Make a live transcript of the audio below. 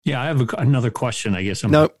Yeah, I have another question. I guess I'm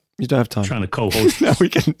No, you don't have time. trying to co-host. No, we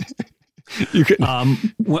can. You can.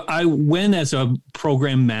 When as a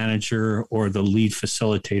program manager or the lead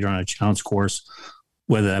facilitator on a challenge course,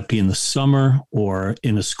 whether that be in the summer or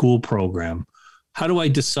in a school program, how do I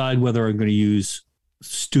decide whether I'm going to use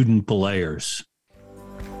student belayers?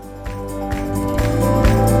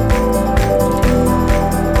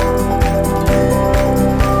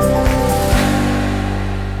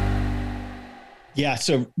 Yeah.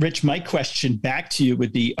 So, Rich, my question back to you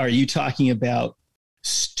would be, are you talking about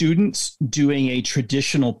students doing a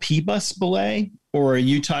traditional P-bus belay, or are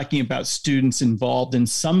you talking about students involved in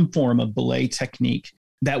some form of belay technique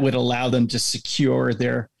that would allow them to secure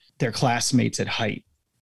their classmates at height?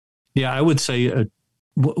 Yeah, I would say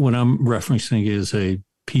what I'm referencing is a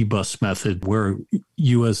P-bus method where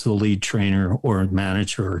you as the lead trainer or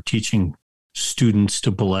manager are teaching students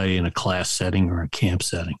to belay in a class setting or a camp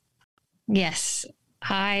setting. Yes,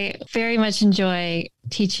 I very much enjoy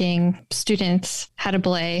teaching students how to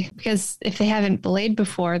belay because if they haven't belayed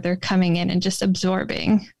before, they're coming in and just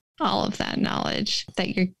absorbing all of that knowledge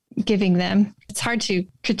that you're giving them. It's hard to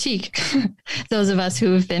critique those of us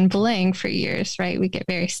who have been belaying for years, right? We get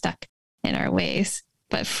very stuck in our ways.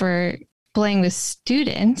 But for belaying with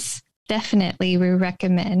students, definitely we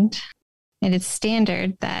recommend, and it's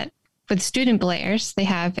standard that with student belayers, they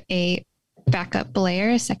have a backup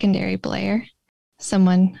belayer, a secondary belayer,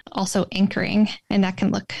 someone also anchoring, and that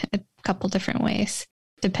can look a couple different ways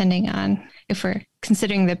depending on if we're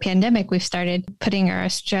considering the pandemic. We've started putting our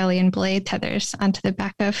Australian belay tethers onto the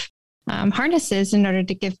back of harnesses in order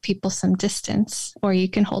to give people some distance, or you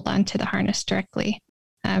can hold on to the harness directly.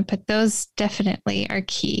 But those definitely are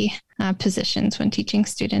key positions when teaching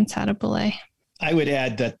students how to belay. I would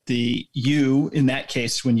add that you, in that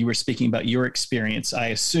case, when you were speaking about your experience, I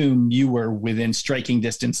assume you were within striking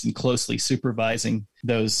distance and closely supervising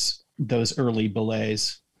those early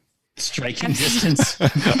belays. Striking distance.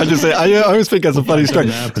 I always think that's a funny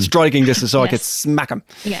striking distance, so yes. I could smack them.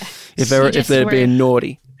 Yeah, if they're being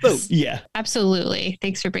naughty. Boom. Yeah, absolutely.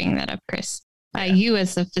 Thanks for bringing that up, Chris. You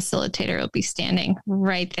as the facilitator will be standing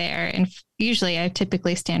right there, and usually I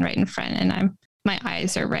typically stand right in front, and my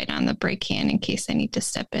eyes are right on the brake hand in case I need to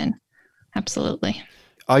step in. Absolutely.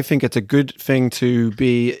 I think it's a good thing to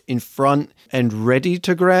be in front and ready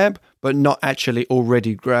to grab, but not actually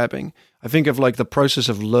already grabbing. I think of like the process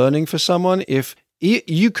of learning for someone. If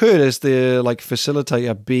you could, as the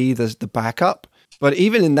facilitator, be the backup, but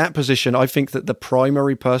even in that position, I think that the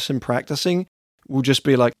primary person practicing will just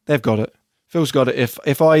be like, they've got it. Phil's got it.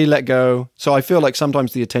 If I let go, so I feel like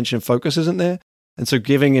sometimes the attention focus isn't there. And so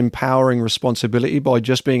giving empowering responsibility by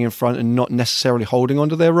just being in front and not necessarily holding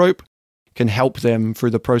onto their rope can help them through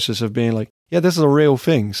the process of being like, yeah, this is a real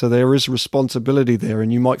thing. So there is responsibility there,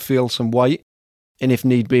 and you might feel some weight. And if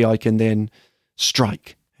need be, I can then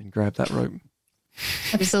strike and grab that rope.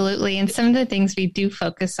 Absolutely. And some of the things we do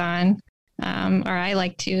focus on, or I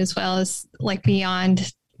like to as well, is like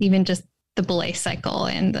beyond even just the belay cycle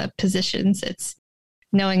and the positions. It's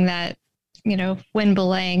knowing that, when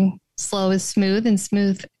belaying, slow is smooth and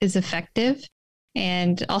smooth is effective.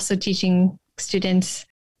 And also teaching students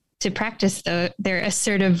to practice their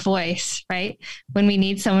assertive voice, right? When we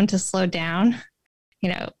need someone to slow down,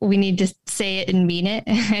 we need to say it and mean it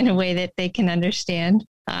in a way that they can understand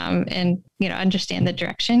and understand the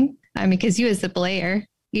direction. Because you as the belayer,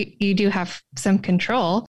 you do have some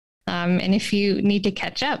control. And if you need to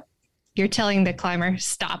catch up, you're telling the climber,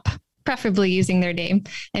 stop, preferably using their name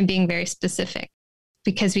and being very specific.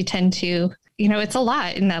 Because we tend to, it's a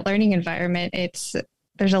lot in that learning environment.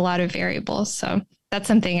 There's a lot of variables. So that's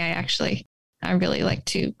something I really like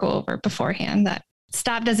to go over beforehand, that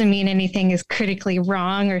stop doesn't mean anything is critically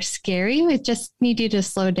wrong or scary. We just need you to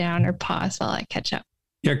slow down or pause while I catch up.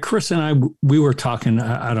 Yeah, Chris and we were talking,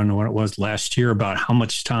 I don't know what it was last year, about how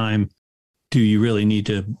much time do you really need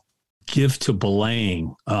to give to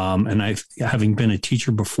belaying? And having been a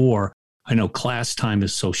teacher before, I know class time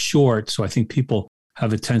is so short. So I think people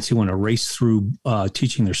have a tendency to want to race through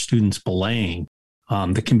teaching their students belaying.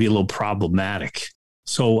 That can be a little problematic.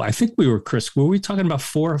 So I think Chris, were we talking about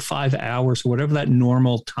 4 or 5 hours or whatever that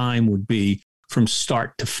normal time would be from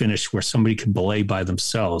start to finish where somebody could belay by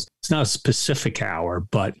themselves? It's not a specific hour,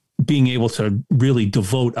 but being able to really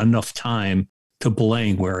devote enough time to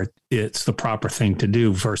belaying where it's the proper thing to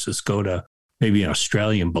do versus go to maybe an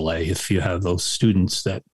Australian belay if you have those students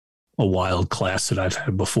that a wild class that I've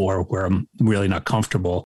had before where I'm really not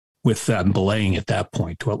comfortable with them belaying at that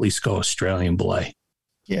point, to at least go Australian belay.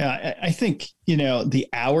 Yeah, I think, the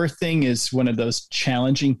hour thing is one of those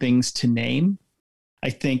challenging things to name. I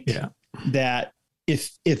think that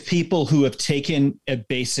if people who have taken a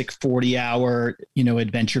basic 40-hour,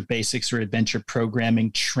 adventure basics or adventure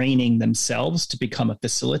programming training themselves to become a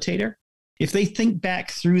facilitator, if they think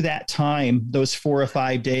back through that time, those 4 or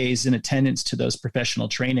 5 days in attendance to those professional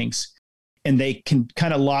trainings, and they can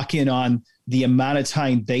kind of lock in on the amount of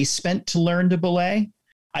time they spent to learn to belay,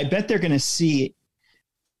 I bet they're going to see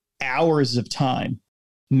hours of time,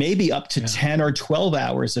 maybe up to 10 or 12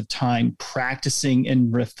 hours of time practicing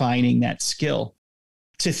and refining that skill.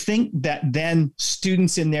 To think that then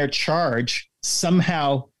students in their charge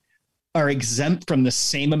somehow are exempt from the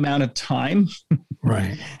same amount of time,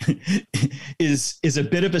 right, is a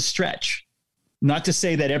bit of a stretch. Not to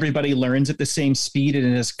say that everybody learns at the same speed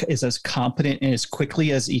and is as competent and as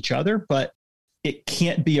quickly as each other, but it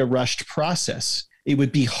can't be a rushed process. It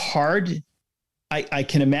would be hard. I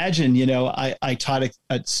can imagine, I taught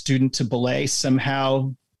a student to belay.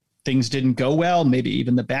 Somehow things didn't go well. Maybe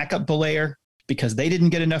even the backup belayer, because they didn't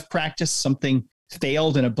get enough practice, something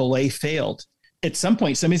failed and a belay failed. At some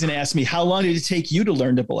point, somebody's going to ask me, how long did it take you to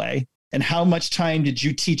learn to belay? And how much time did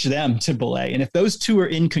you teach them to belay? And if those two are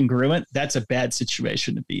incongruent, that's a bad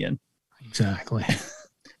situation to be in. Exactly.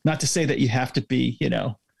 Not to say that you have to be,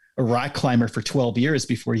 a rock climber for 12 years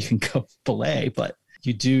before you can go belay, but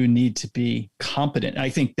you do need to be competent. I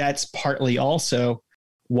think that's partly also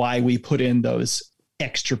why we put in those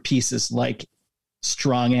extra pieces like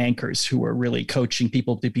strong anchors who are really coaching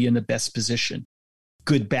people to be in the best position,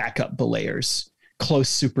 good backup belayers, close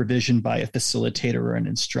supervision by a facilitator or an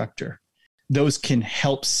instructor. Those can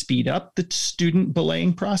help speed up the student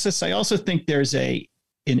belaying process. I also think there's an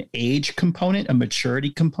age component, a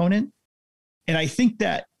maturity component. And I think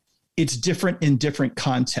that it's different in different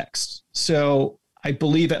contexts. So I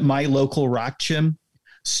believe at my local rock gym,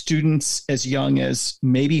 students as young as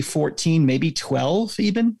maybe 14, maybe 12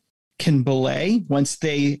 even, can belay once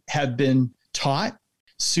they have been taught,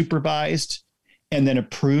 supervised, and then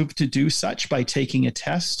approved to do such by taking a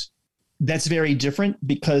test. That's very different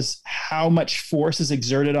because how much force is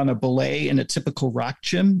exerted on a belay in a typical rock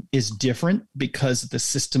gym is different because of the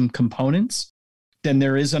system components than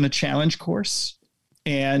there is on a challenge course.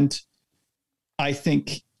 And I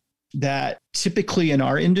think that typically in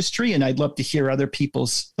our industry, and I'd love to hear other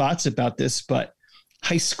people's thoughts about this, but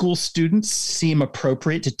high school students seem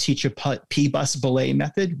appropriate to teach a P-bus belay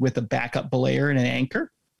method with a backup belayer and an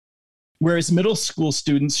anchor, whereas middle school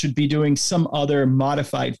students should be doing some other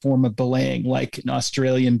modified form of belaying, like an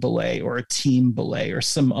Australian belay or a team belay or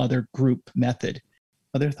some other group method.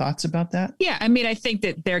 Other thoughts about that? Yeah, I think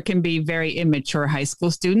that there can be very immature high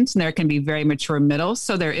school students and there can be very mature middle.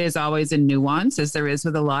 So there is always a nuance, as there is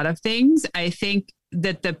with a lot of things. I think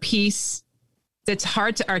that the piece that's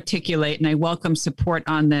hard to articulate, and I welcome support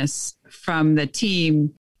on this from the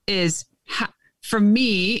team, is for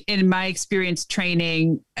me, in my experience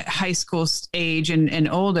training at high school age and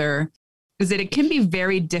older, is that it can be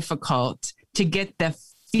very difficult to get the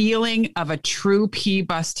feeling of a true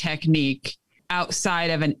P-bus technique outside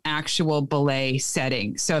of an actual belay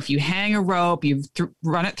setting. So if you hang a rope, you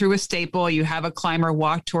run it through a staple, you have a climber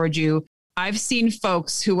walk towards you. I've seen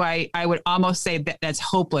folks who I would almost say that's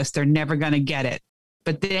hopeless. They're never going to get it.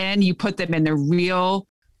 But then you put them in the real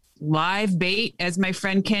live bait, as my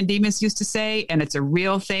friend Ken Demas used to say, and it's a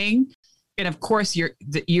real thing. And of course, you're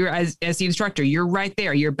as the instructor, you're right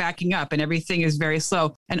there, you're backing up and everything is very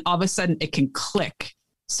slow. And all of a sudden it can click.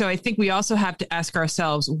 So I think we also have to ask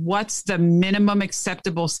ourselves, what's the minimum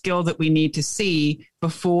acceptable skill that we need to see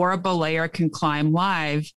before a belayer can climb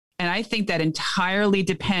live? And I think that entirely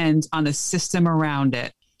depends on the system around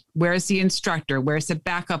it. Where's the instructor? Where's the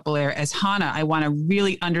backup belayer? As Hannah, I want to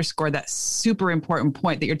really underscore that super important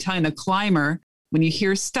point that you're telling the climber, when you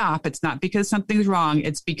hear stop, it's not because something's wrong.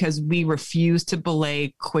 It's because we refuse to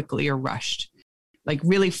belay quickly or rushed. Like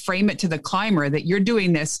really frame it to the climber that you're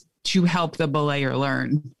doing this to help the belayer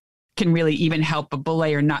learn, can really even help a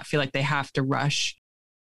belayer not feel like they have to rush.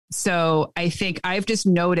 So I think I've just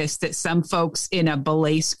noticed that some folks in a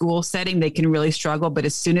belay school setting, they can really struggle. But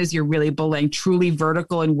as soon as you're really belaying truly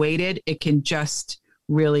vertical and weighted, it can just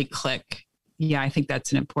really click. Yeah, I think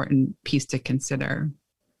that's an important piece to consider.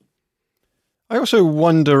 I also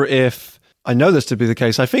wonder if, I know this to be the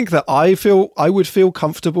case, I think that I would feel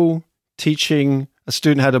comfortable teaching a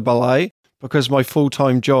student how to belay because my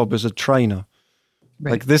full-time job is a trainer.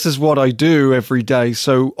 Right. Like this is what I do every day.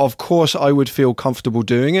 So of course I would feel comfortable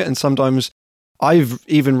doing it. And sometimes I've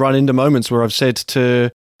even run into moments where I've said to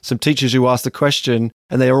some teachers who ask the question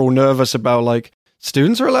and they are all nervous about like,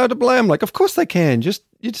 students are allowed to belay. I'm like, of course they can.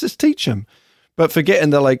 You just teach them. But forgetting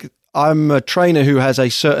that like, I'm a trainer who has a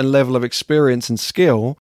certain level of experience and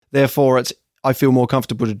skill. Therefore I feel more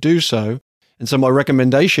comfortable to do so. And so my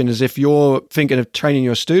recommendation is, if you're thinking of training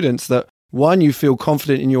your students, that one, you feel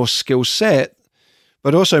confident in your skill set,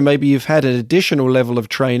 but also maybe you've had an additional level of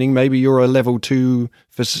training. Maybe you're a level 2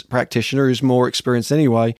 practitioner who's more experienced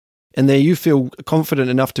anyway, and there you feel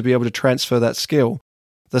confident enough to be able to transfer that skill.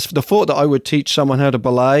 The thought that I would teach someone how to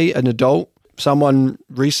belay, an adult, someone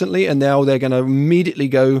recently, and now they're going to immediately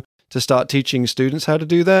go to start teaching students how to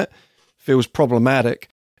do that, feels problematic.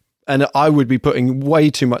 And I would be putting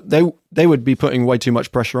way too much, they would be putting way too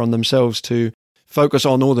much pressure on themselves to focus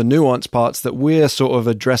on all the nuance parts that we're sort of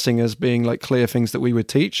addressing as being like clear things that we would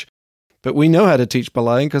teach. But we know how to teach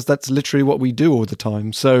belaying because that's literally what we do all the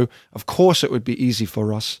time. So of course it would be easy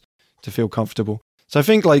for us to feel comfortable. So I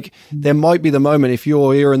think like there might be the moment, if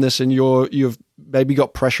you're hearing this and you've maybe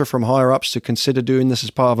got pressure from higher ups to consider doing this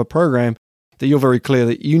as part of a program, that you're very clear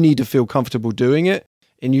that you need to feel comfortable doing it,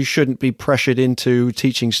 and you shouldn't be pressured into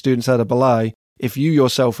teaching students how to belay if you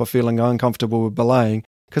yourself are feeling uncomfortable with belaying,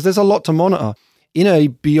 because there's a lot to monitor. In a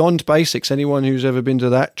Beyond Basics, anyone who's ever been to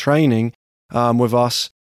that training with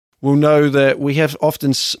us will know that we have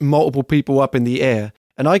often multiple people up in the air.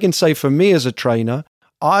 And I can say for me as a trainer,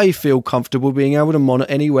 I feel comfortable being able to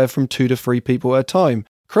monitor anywhere from 2 to 3 people at a time.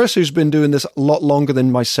 Chris, who's been doing this a lot longer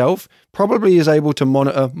than myself, probably is able to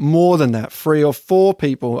monitor more than that, 3 or 4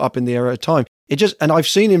 people up in the air at a time. And I've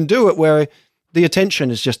seen him do it where the attention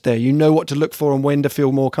is just there. You know what to look for and when to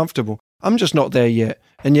feel more comfortable. I'm just not there yet.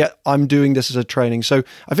 And yet I'm doing this as a training. So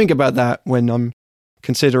I think about that when I'm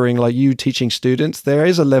considering like you teaching students. There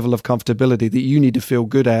is a level of comfortability that you need to feel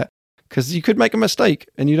good at, because you could make a mistake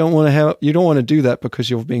and you don't want to do that because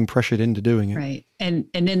you're being pressured into doing it. Right. And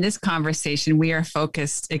in this conversation, we are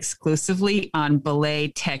focused exclusively on belay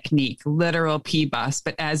technique, literal P-bus.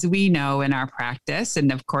 But as we know in our practice,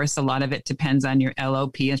 and of course, a lot of it depends on your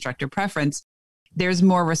LOP instructor preference, there's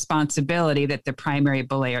more responsibility that the primary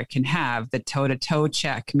belayer can have. The toe-to-toe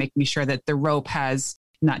check, making sure that the rope has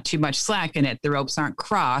not too much slack in it, the ropes aren't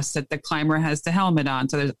crossed, that the climber has the helmet on.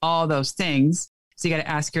 So there's all those things. So you got to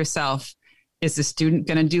ask yourself, is the student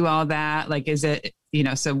going to do all that? Like, is it,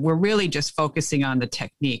 so we're really just focusing on the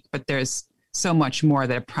technique, but there's so much more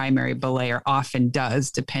that a primary belayer often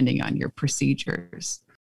does depending on your procedures.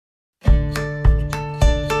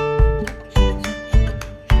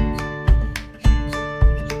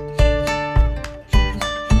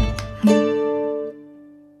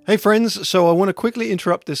 Hey friends, so I want to quickly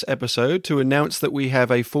interrupt this episode to announce that we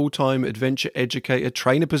have a full-time adventure educator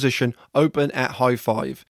trainer position open at High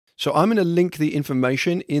Five. So I'm going to link the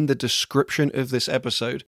information in the description of this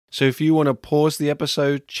episode. So if you want to pause the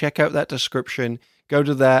episode, check out that description, go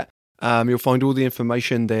to that. You'll find all the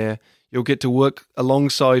information there. You'll get to work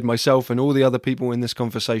alongside myself and all the other people in this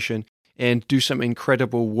conversation and do some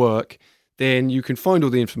incredible work. Then you can find all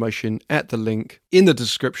the information at the link in the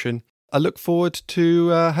description. I look forward to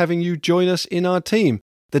having you join us in our team.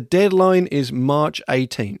 The deadline is March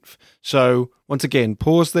 18th. So once again,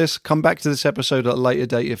 pause this, come back to this episode at a later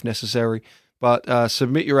date if necessary, but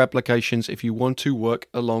submit your applications if you want to work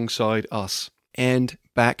alongside us. And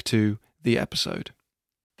back to the episode.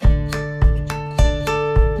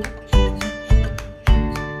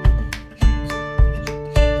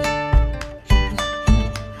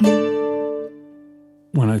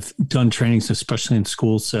 When I've done trainings, especially in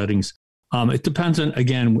school settings, it depends on,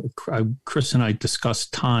 again, Chris and I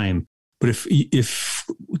discussed time, but if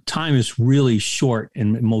time is really short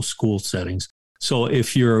in most school settings, so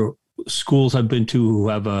if your schools I've been to who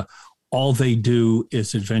have all they do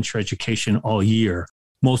is adventure education all year,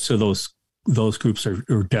 most of those groups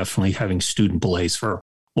are definitely having student belays for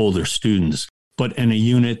older students. But in a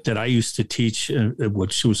unit that I used to teach,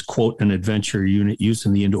 which was, quote, an adventure unit used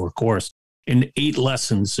in the indoor course, in 8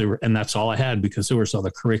 lessons, and that's all I had because there was other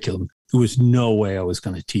curriculum. There was no way I was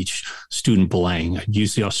going to teach student belaying. I'd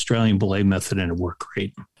use the Australian belay method and it worked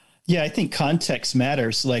great. Yeah, I think context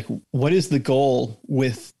matters. Like, what is the goal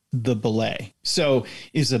with the belay? So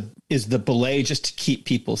is the belay just to keep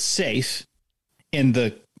people safe? And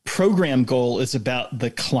the program goal is about the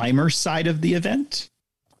climber side of the event?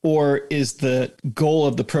 Or is the goal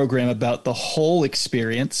of the program about the whole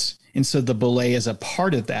experience? And so the belay is a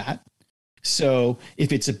part of that. So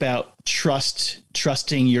if it's about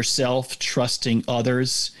trusting yourself, trusting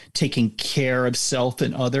others, taking care of self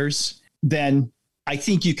and others, then I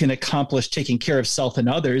think you can accomplish taking care of self and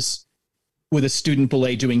others with a student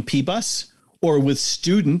belay doing P-bus, or with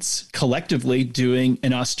students collectively doing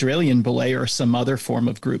an Australian belay or some other form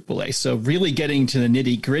of group belay. So really getting to the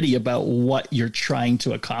nitty-gritty about what you're trying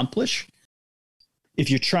to accomplish. If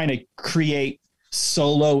you're trying to create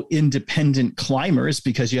solo independent climbers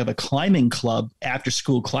because you have a climbing club, after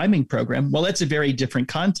school climbing program, well, that's a very different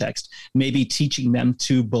context. Maybe teaching them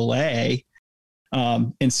to belay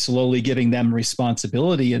and slowly giving them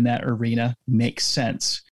responsibility in that arena makes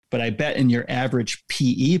sense. But I bet in your average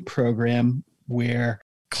PE program where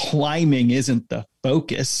climbing isn't the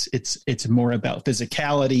focus, it's more about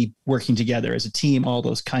physicality, working together as a team, all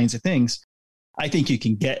those kinds of things. I think you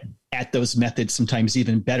can get at those methods sometimes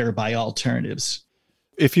even better by alternatives.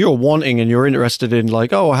 If you're wanting and you're interested in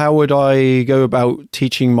like, oh, how would I go about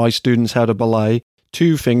teaching my students how to belay?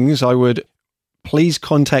 2 things. I would please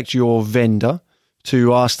contact your vendor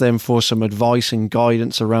to ask them for some advice and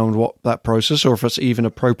guidance around what that process, or if it's even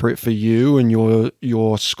appropriate for you and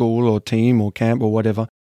your school or team or camp or whatever.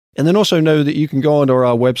 And then also know that you can go onto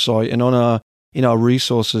our website, and in our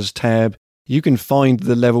resources tab, you can find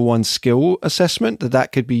the level 1 skill assessment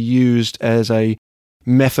that could be used as a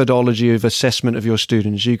methodology of assessment of your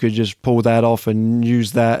students. You could just pull that off and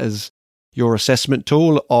use that as your assessment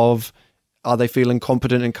tool of, are they feeling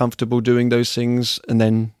competent and comfortable doing those things? And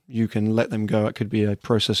then you can let them go. It could be a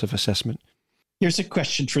process of assessment. Here's a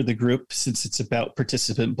question for the group, since it's about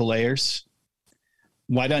participant belayers.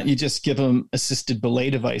 Why don't you just give them assisted belay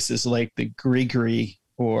devices like the Grigri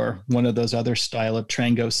or one of those other style of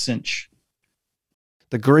Trango cinch?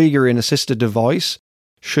 The Grigri, an assisted device,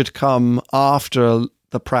 should come after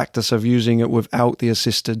the practice of using it without the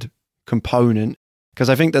assisted component. Because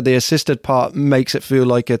I think that the assisted part makes it feel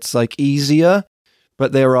like it's like easier,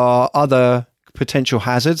 but there are other potential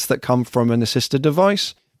hazards that come from an assisted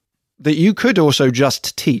device that you could also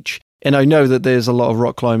just teach. And I know that there's a lot of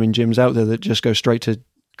rock climbing gyms out there that just go straight to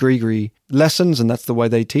Grigri lessons, and that's the way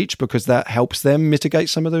they teach because that helps them mitigate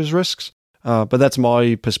some of those risks. But that's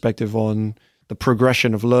my perspective on the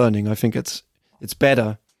progression of learning. I think it's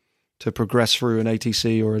better to progress through an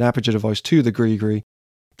ATC or an Aperture device to the Grigri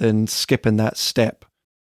than skipping that step.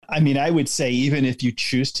 I mean, I would say even if you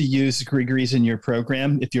choose to use Grigris in your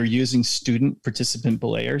program, if you're using student participant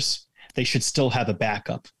belayers, they should still have a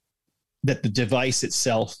backup. That the device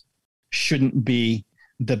itself shouldn't be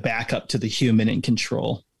the backup to the human in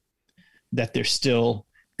control. That they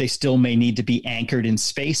still may need to be anchored in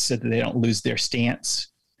space so that they don't lose their stance.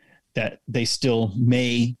 That they still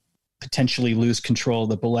may potentially lose control of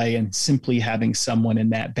the belay, and simply having someone in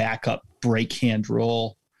that backup brake hand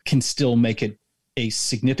role can still make it a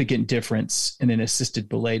significant difference in an assisted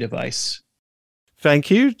belay device.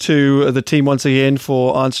 Thank you to the team once again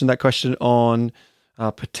for answering that question on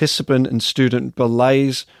participant and student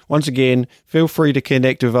belays. Once again, feel free to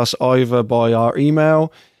connect with us either by our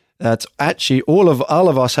email. That's actually all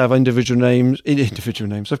of us have individual names.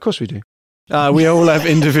 Of course we do. We all have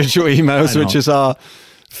individual emails, which is our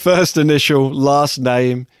first initial, last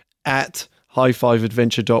name at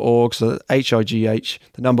high5adventure.org. So HIGH,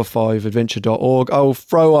 the number 5 adventure.org. I'll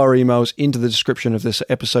throw our emails into the description of this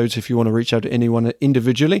episode. So if you want to reach out to anyone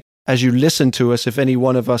individually, as you listen to us, if any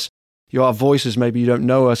one of us, your voices, maybe you don't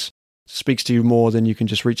know us, speaks to you more, then you can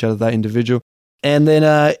just reach out to that individual. And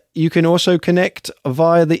then you can also connect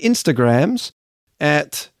via the Instagrams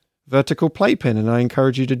at Vertical Playpen. And I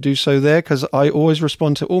encourage you to do so there because I always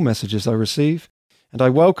respond to all messages I receive and I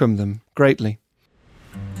welcome them greatly.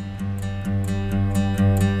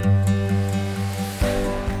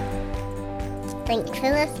 Thanks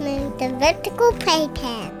for listening to Vertical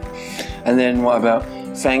Playpen. And then what about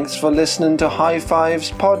thanks for listening to High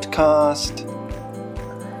Fives podcast?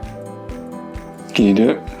 Can you do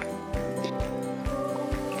it?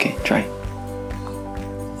 Okay, try.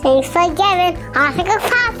 Thanks for giving. I think I'll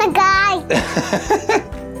pass the guy.